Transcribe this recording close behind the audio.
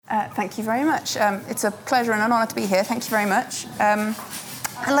Thank you very much. It's a pleasure and an honour to be here. Thank you very much. I'd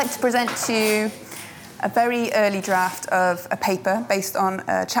like to present to you a very early draft of a paper based on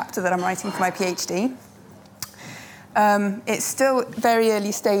a chapter that I'm writing for my PhD. It's still very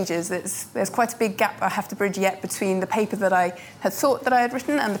early stages. There's quite a big gap I have to bridge yet between the paper that I had thought that I had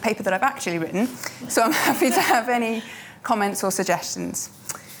written and the paper that I've actually written. So I'm happy to have any comments or suggestions.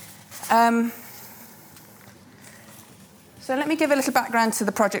 So let me give a little background to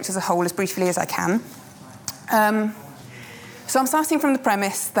the project as a whole as briefly as I can. So I'm starting from the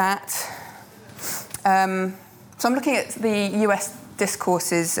premise that, so I'm looking at the US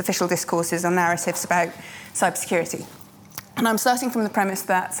discourses, official discourses on narratives about cybersecurity. And I'm starting from the premise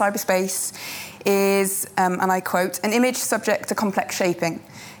that cyberspace is, and I quote, an image subject to complex shaping.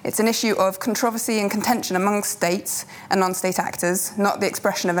 It's an issue of controversy and contention amongst states and non-state actors, not the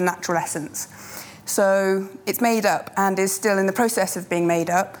expression of a natural essence. So it's made up and is still in the process of being made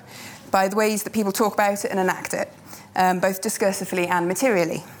up by the ways that people talk about it and enact it, both discursively and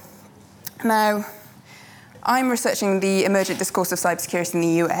materially. Now, I'm researching the emergent discourse of cybersecurity in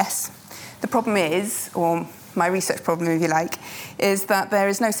the US. The problem is, or my research problem, if you like, is that there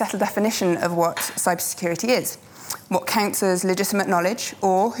is no settled definition of what cybersecurity is, what counts as legitimate knowledge,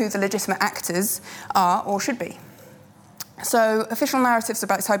 or who the legitimate actors are or should be. So official narratives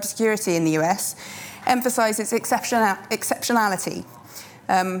about cybersecurity in the US emphasize its exceptionality,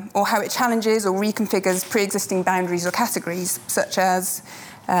 or how it challenges or reconfigures pre-existing boundaries or categories, such as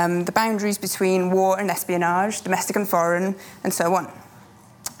the boundaries between war and espionage, domestic and foreign, and so on.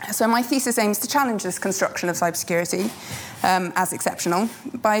 So my thesis aims to challenge this construction of cybersecurity as exceptional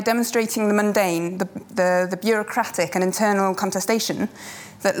by demonstrating the mundane, the bureaucratic and internal contestation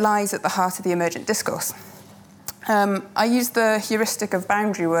that lies at the heart of the emergent discourse. I use the heuristic of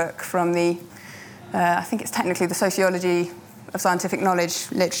boundary work from the, I think it's technically the sociology of scientific knowledge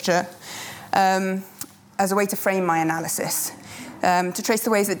literature, as a way to frame my analysis, to trace the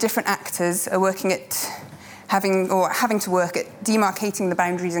ways that different actors are working at having to work at demarcating the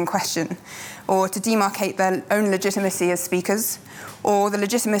boundaries in question, or to demarcate their own legitimacy as speakers, or the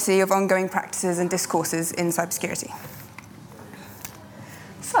legitimacy of ongoing practices and discourses in cybersecurity.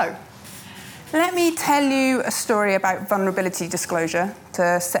 So, let me tell you a story about vulnerability disclosure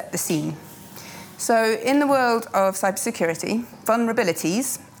to set the scene. So, in the world of cybersecurity,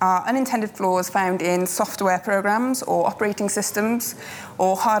 vulnerabilities are unintended flaws found in software programs or operating systems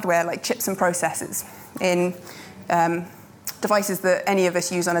or hardware like chips and processors in devices that any of us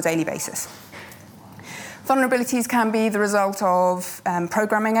use on a daily basis. Vulnerabilities can be the result of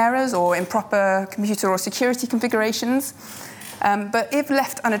programming errors or improper computer or security configurations, but if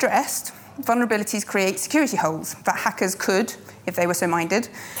left unaddressed, vulnerabilities create security holes that hackers could, if they were so minded,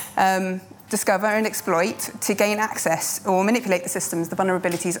 discover and exploit to gain access or manipulate the systems the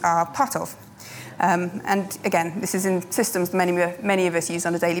vulnerabilities are part of. And again, this is in systems many of us use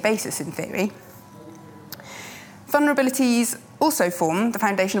on a daily basis in theory. Vulnerabilities also form the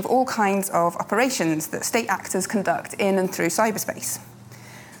foundation of all kinds of operations that state actors conduct in and through cyberspace.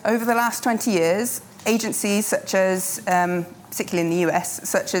 Over the last 20 years, agencies such as, particularly in the US,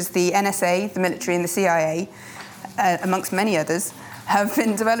 such as the NSA, the military and the CIA, amongst many others, have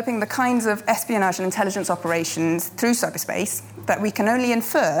been developing the kinds of espionage and intelligence operations through cyberspace that we can only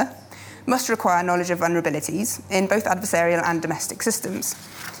infer must require knowledge of vulnerabilities in both adversarial and domestic systems.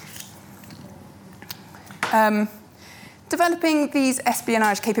 Developing these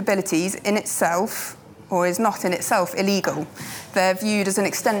espionage capabilities in itself, or is not in itself, illegal. They're viewed as an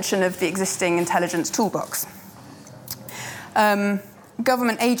extension of the existing intelligence toolbox.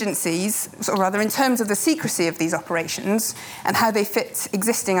 Government agencies, or rather in terms of the secrecy of these operations and how they fit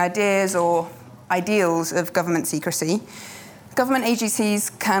existing ideas or ideals of government secrecy, government agencies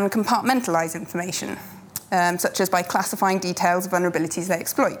can compartmentalize information, such as by classifying details of vulnerabilities they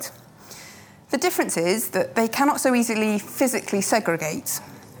exploit. The difference is that they cannot so easily physically segregate.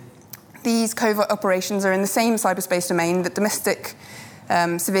 These covert operations are in the same cyberspace domain that domestic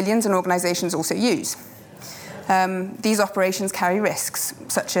civilians and organizations also use. These operations carry risks,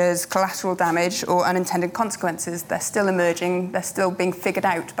 such as collateral damage or unintended consequences. They're still emerging, they're still being figured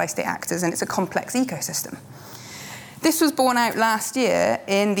out by state actors, and it's a complex ecosystem. This was borne out last year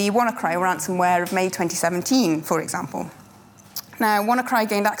in the WannaCry ransomware of May 2017, for example. Now, WannaCry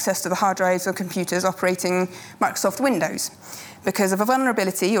gained access to the hard drives of computers operating Microsoft Windows because of a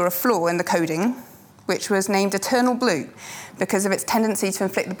vulnerability or a flaw in the coding, which was named Eternal Blue because of its tendency to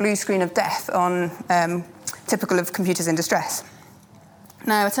inflict the blue screen of death on typical of computers in distress.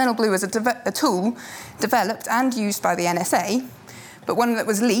 Now, Eternal Blue was a tool developed and used by the NSA, but one that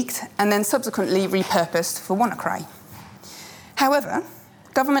was leaked and then subsequently repurposed for WannaCry. However,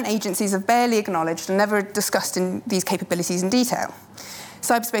 government agencies have barely acknowledged and never discussed these capabilities in detail.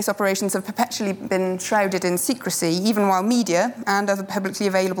 Cyberspace operations have perpetually been shrouded in secrecy, even while media and other publicly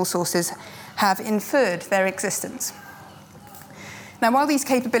available sources have inferred their existence. Now, while these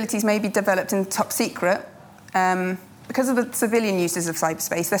capabilities may be developed in top secret, because of the civilian uses of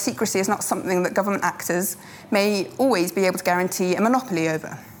cyberspace, their secrecy is not something that government actors may always be able to guarantee a monopoly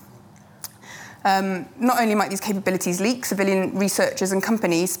over. Not only might these capabilities leak, civilian researchers and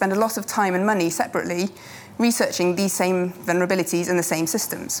companies spend a lot of time and money separately researching these same vulnerabilities in the same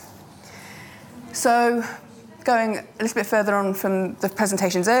systems. So, going a little bit further on from the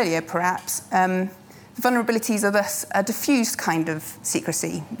presentations earlier, perhaps, the vulnerabilities are thus a diffused kind of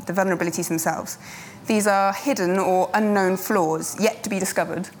secrecy, the vulnerabilities themselves. These are hidden or unknown flaws yet to be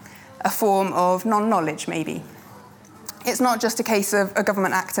discovered, a form of non-knowledge, maybe. It's not just a case of a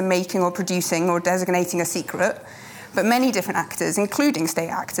government actor making or producing or designating a secret, but many different actors, including state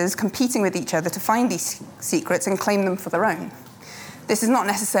actors, competing with each other to find these secrets and claim them for their own. This is not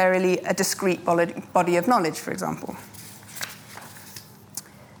necessarily a discrete body of knowledge, for example.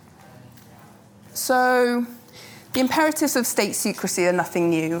 So, the imperatives of state secrecy are nothing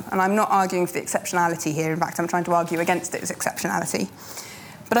new, and I'm not arguing for the exceptionality here. In fact, I'm trying to argue against its exceptionality.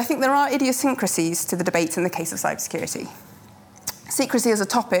 But I think there are idiosyncrasies to the debate in the case of cybersecurity. Secrecy as a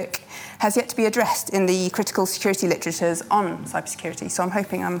topic has yet to be addressed in the critical security literatures on cybersecurity, so I'm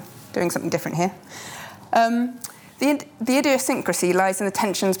hoping I'm doing something different here. The idiosyncrasy lies in the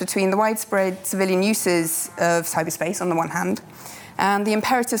tensions between the widespread civilian uses of cyberspace on the one hand, and the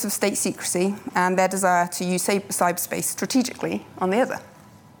imperatives of state secrecy and their desire to use cyberspace strategically on the other.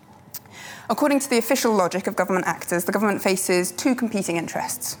 According to the official logic of government actors, the government faces two competing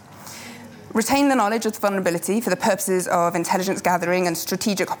interests. Retain the knowledge of the vulnerability for the purposes of intelligence gathering and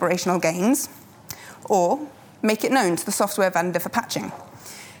strategic operational gains, or make it known to the software vendor for patching.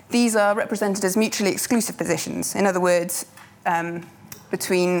 These are represented as mutually exclusive positions, in other words,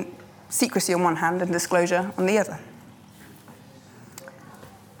 between secrecy on one hand and disclosure on the other.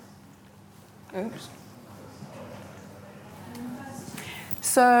 Oops.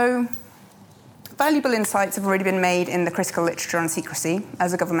 So, valuable insights have already been made in the critical literature on secrecy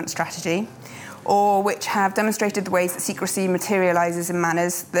as a government strategy, or which have demonstrated the ways that secrecy materialises in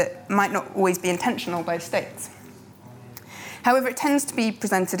manners that might not always be intentional by states. However, it tends to be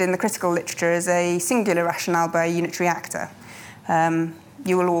presented in the critical literature as a singular rationale by a unitary actor.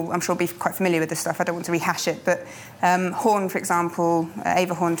 You will all, I'm sure, be quite familiar with this stuff. I don't want to rehash it, but Horn, for example,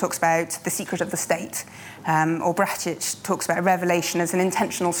 Ava Horn talks about the secret of the state, or Bratich talks about revelation as an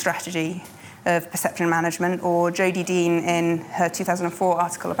intentional strategy of perception management, or Jodie Dean in her 2004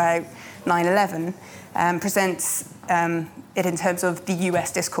 article about 9/11 presents it in terms of the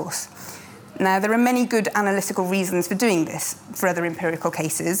US discourse. Now, there are many good analytical reasons for doing this for other empirical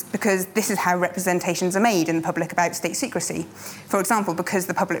cases, because this is how representations are made in the public about state secrecy. For example, because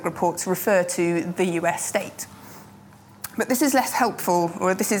the public reports refer to the US state. But this is less helpful,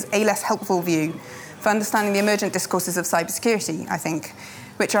 or this is a less helpful view for understanding the emergent discourses of cybersecurity, I think,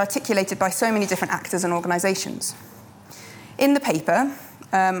 which are articulated by so many different actors and organisations. In the paper,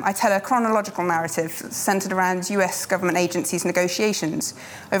 I tell a chronological narrative centred around US government agencies' negotiations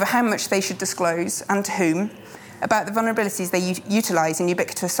over how much they should disclose, and to whom, about the vulnerabilities they utilise in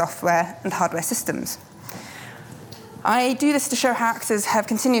ubiquitous software and hardware systems. I do this to show how actors have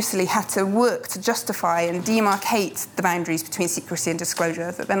continuously had to work to justify and demarcate the boundaries between secrecy and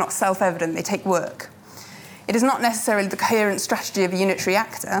disclosure, that they're not self-evident, they take work. It is not necessarily the coherent strategy of a unitary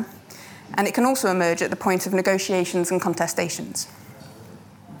actor, and it can also emerge at the point of negotiations and contestations.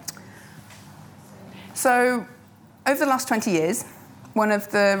 So, over the last 20 years, one of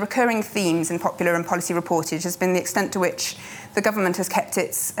the recurring themes in popular and policy reportage has been the extent to which the government has kept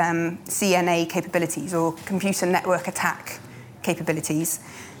its CNA capabilities, or computer network attack capabilities,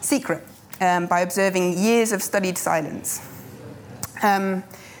 secret by observing years of studied silence.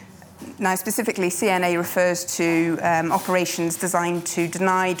 Now, specifically, CNA refers to operations designed to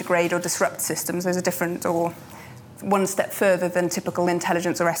deny, degrade, or disrupt systems. Those are different, or one step further than typical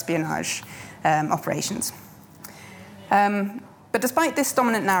intelligence or espionage operations. But despite this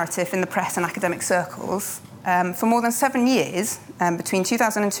dominant narrative in the press and academic circles, for more than 7 years, between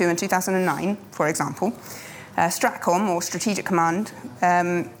 2002 and 2009, for example, Stratcom, or Strategic Command,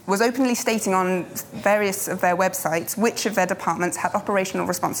 was openly stating on various of their websites which of their departments had operational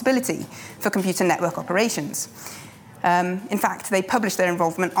responsibility for computer network operations. In fact, they published their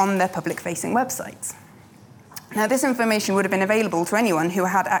involvement on their public-facing websites. Now, this information would have been available to anyone who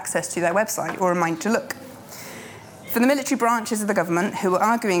had access to their website or a mind to look. For the military branches of the government, who were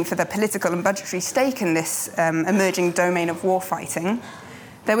arguing for their political and budgetary stake in this emerging domain of warfighting,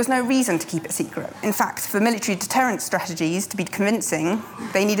 There was no reason to keep it secret. In fact, for military deterrence strategies to be convincing,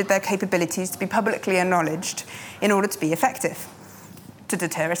 they needed their capabilities to be publicly acknowledged in order to be effective, to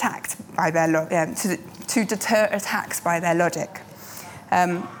deter attacks by their logic.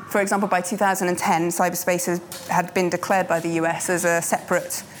 For example, by 2010, cyberspace had been declared by the US as a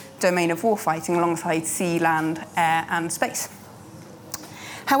separate domain of warfighting alongside sea, land, air, and space.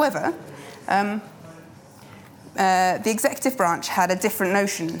 However, the executive branch had a different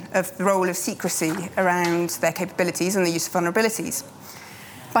notion of the role of secrecy around their capabilities and the use of vulnerabilities.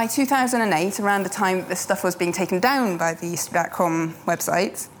 By 2008, around the time that this stuff was being taken down by the Stratcom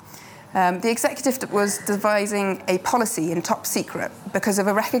websites, the executive was devising a policy in top secret because of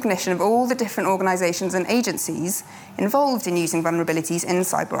a recognition of all the different organisations and agencies involved in using vulnerabilities in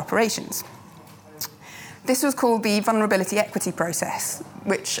cyber operations. This was called the Vulnerability Equity Process,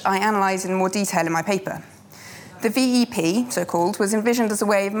 which I analyse in more detail in my paper. The VEP, so-called, was envisioned as a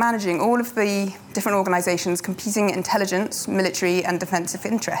way of managing all of the different organisations' competing intelligence, military and defensive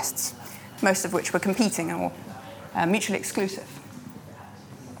interests, most of which were competing or mutually exclusive.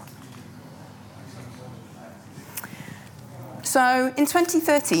 So in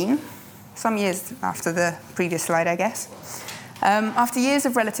 2013, some years after the previous slide, I guess, after years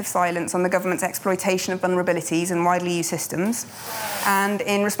of relative silence on the government's exploitation of vulnerabilities in widely used systems, and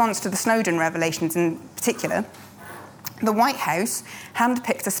in response to the Snowden revelations in particular, the White House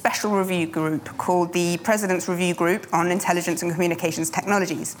handpicked a special review group called the President's Review Group on Intelligence and Communications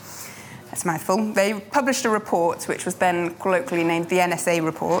Technologies. That's a mouthful. They published a report which was then colloquially named the NSA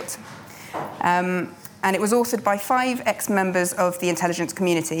report. And it was authored by 5 ex-members of the intelligence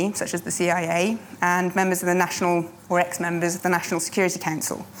community, such as the CIA, and members of the national, or ex-members of the National Security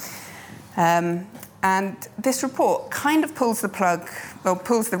Council. And this report kind of pulls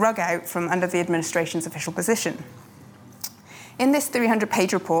the rug out from under the administration's official position. In this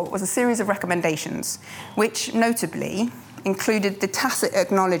 300-page report was a series of recommendations, which notably included the tacit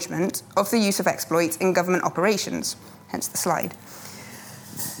acknowledgement of the use of exploits in government operations, hence the slide.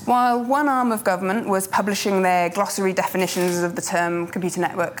 While one arm of government was publishing their glossary definitions of the term computer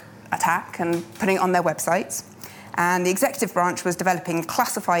network attack and putting it on their websites, and the executive branch was developing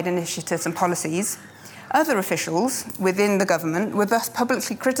classified initiatives and policies, other officials within the government were thus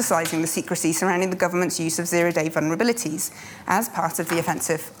publicly criticising the secrecy surrounding the government's use of zero-day vulnerabilities as part of the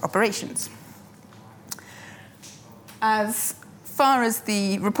offensive operations. As far as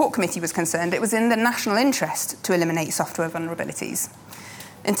the report committee was concerned, it was in the national interest to eliminate software vulnerabilities.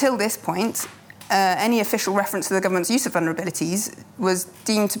 Until this point, any official reference to the government's use of vulnerabilities was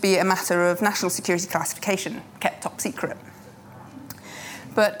deemed to be a matter of national security classification, kept top secret.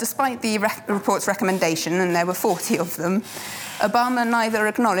 But despite the report's recommendation, and there were 40 of them, Obama neither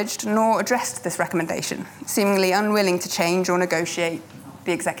acknowledged nor addressed this recommendation, seemingly unwilling to change or negotiate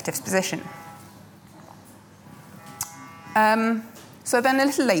the executive's position. So then a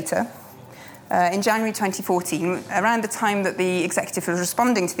little later, in January 2014, around the time that the executive was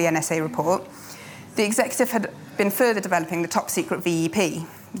responding to the NSA report, the executive had been further developing the top-secret VEP,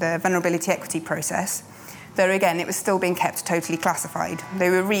 the Vulnerability Equity Process, though again, it was still being kept totally classified. They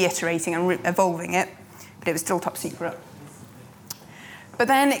were reiterating and evolving it, but it was still top secret. But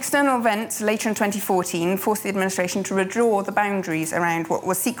then external events later in 2014 forced the administration to redraw the boundaries around what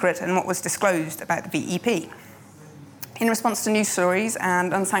was secret and what was disclosed about the VEP. In response to news stories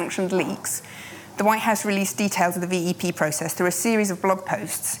and unsanctioned leaks, the White House released details of the VEP process through a series of blog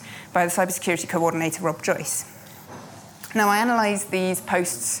posts by the cybersecurity coordinator, Rob Joyce. Now, I analysed these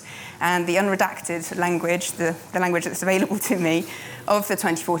posts and the unredacted language, the language that's available to me, of the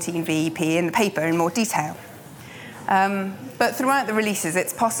 2014 VEP in the paper in more detail. But throughout the releases,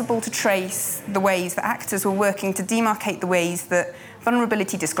 it's possible to trace the ways that actors were working to demarcate the ways that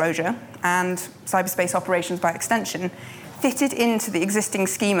vulnerability disclosure and cyberspace operations by extension fitted into the existing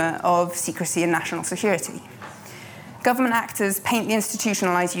schema of secrecy and national security. Government actors paint the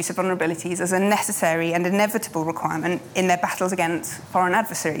institutionalised use of vulnerabilities as a necessary and inevitable requirement in their battles against foreign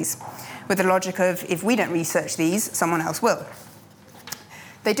adversaries, with the logic of, if we don't research these, someone else will.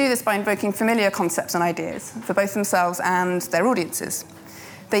 They do this by invoking familiar concepts and ideas for both themselves and their audiences.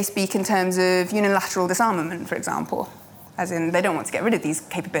 They speak in terms of unilateral disarmament, for example, as in they don't want to get rid of these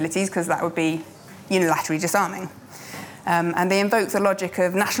capabilities because that would be unilaterally disarming. And they invoke the logic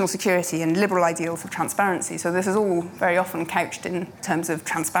of national security and liberal ideals of transparency. So this is all very often couched in terms of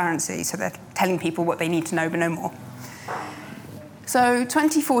transparency. So they're telling people what they need to know, but no more. So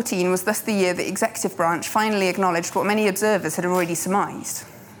 2014 was thus the year the executive branch finally acknowledged what many observers had already surmised,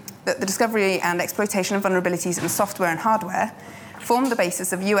 that the discovery and exploitation of vulnerabilities in software and hardware formed the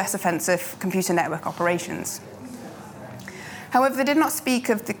basis of US offensive computer network operations. However, they did not speak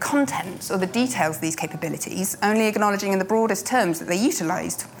of the contents or the details of these capabilities, only acknowledging in the broadest terms that they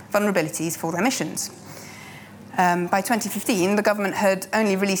utilised vulnerabilities for their missions. By 2015, the government had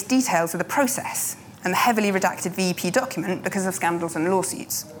only released details of the process and the heavily redacted VEP document because of scandals and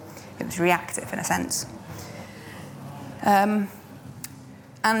lawsuits. It was reactive, in a sense.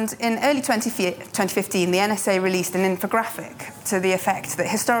 And in early 2015, the NSA released an infographic to the effect that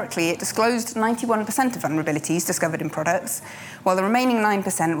historically it disclosed 91% of vulnerabilities discovered in products, while the remaining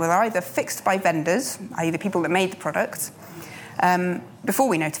 9% were either fixed by vendors, i.e. the people that made the product, before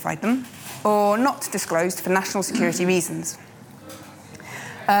we notified them, or not disclosed for national security reasons.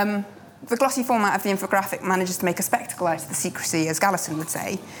 The glossy format of the infographic manages to make a spectacle out of the secrecy, as Galison would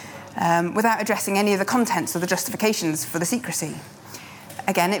say, without addressing any of the contents or the justifications for the secrecy.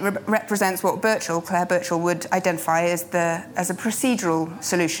 Again, it represents what Claire Birchall, would identify as a procedural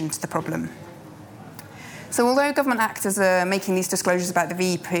solution to the problem. So although government actors are making these disclosures about the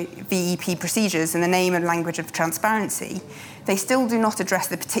VEP procedures in the name and language of transparency, they still do not address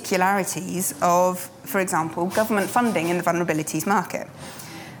the particularities of, for example, government funding in the vulnerabilities market.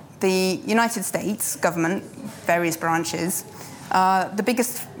 The United States government, various branches, are the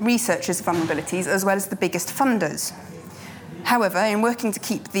biggest researchers of vulnerabilities as well as the biggest funders. However, in working to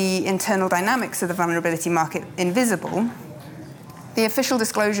keep the internal dynamics of the vulnerability market invisible, the official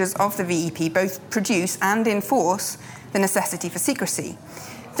disclosures of the VEP both produce and enforce the necessity for secrecy.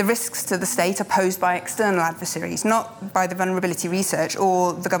 The risks to the state are posed by external adversaries, not by the vulnerability research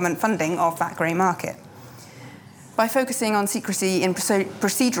or the government funding of that grey market. By focusing on secrecy in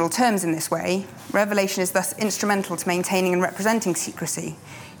procedural terms in this way, revelation is thus instrumental to maintaining and representing secrecy.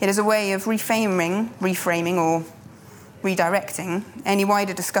 It is a way of reframing or redirecting any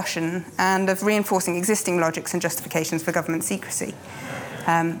wider discussion and of reinforcing existing logics and justifications for government secrecy.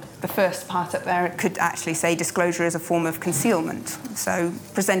 The first part up there could actually say disclosure is a form of concealment, so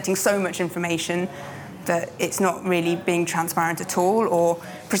presenting so much information that it's not really being transparent at all, or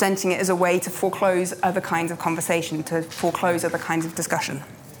presenting it as a way to foreclose other kinds of conversation, to foreclose other kinds of discussion.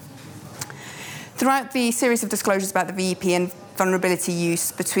 Throughout the series of disclosures about the VEP and vulnerability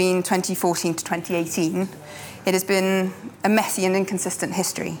use between 2014 to 2018, it has been a messy and inconsistent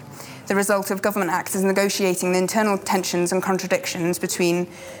history, the result of government actors negotiating the internal tensions and contradictions between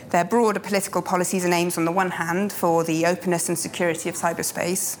their broader political policies and aims on the one hand for the openness and security of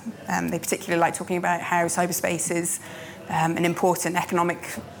cyberspace. They particularly like talking about how cyberspace is an important economic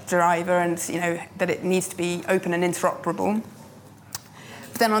driver and that it needs to be open and interoperable.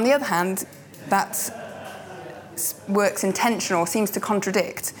 But then on the other hand, that works in tension or seems to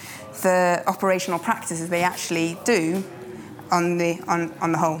contradict the operational practices they actually do on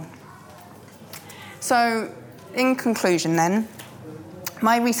the whole. So, in conclusion then,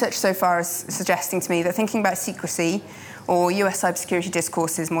 my research so far is suggesting to me that thinking about secrecy or US cybersecurity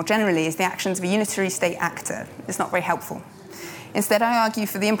discourses more generally as the actions of a unitary state actor is not very helpful. Instead, I argue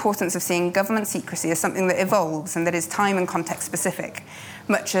for the importance of seeing government secrecy as something that evolves and that is time and context specific,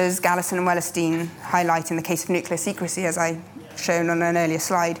 much as Galison and Wellerstein highlight in the case of nuclear secrecy, as I shown on an earlier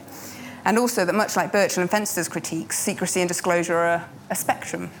slide. And also that much like Birchall and Fenster's critiques, secrecy and disclosure are a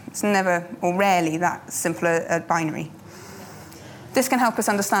spectrum. It's never or rarely that simple a binary. This can help us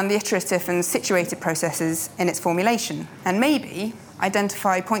understand the iterative and situated processes in its formulation, and maybe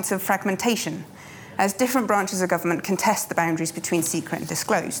identify points of fragmentation as different branches of government contest the boundaries between secret and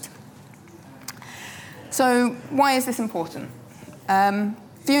disclosed. So why is this important?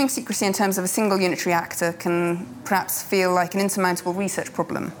 Viewing secrecy in terms of a single unitary actor can perhaps feel like an insurmountable research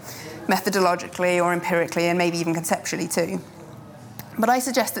problem, methodologically or empirically, and maybe even conceptually too. But I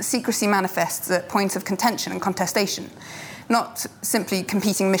suggest that secrecy manifests at points of contention and contestation, not simply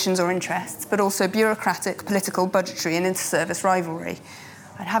competing missions or interests, but also bureaucratic, political, budgetary, and inter-service rivalry.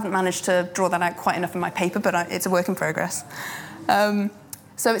 I haven't managed to draw that out quite enough in my paper, but it's a work in progress.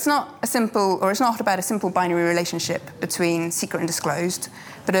 So it's not about a simple binary relationship between secret and disclosed,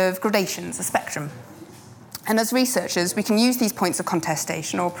 but of gradations, a spectrum. And as researchers, we can use these points of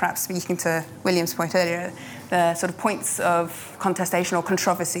contestation, or perhaps speaking to William's point earlier, the sort of points of contestation or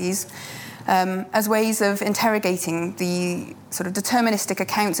controversies, as ways of interrogating the sort of deterministic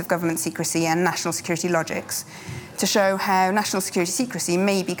accounts of government secrecy and national security logics to show how national security secrecy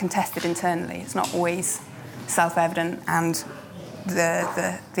may be contested internally. It's not always self-evident and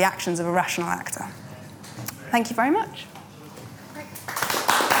the actions of a rational actor. Thank you very much.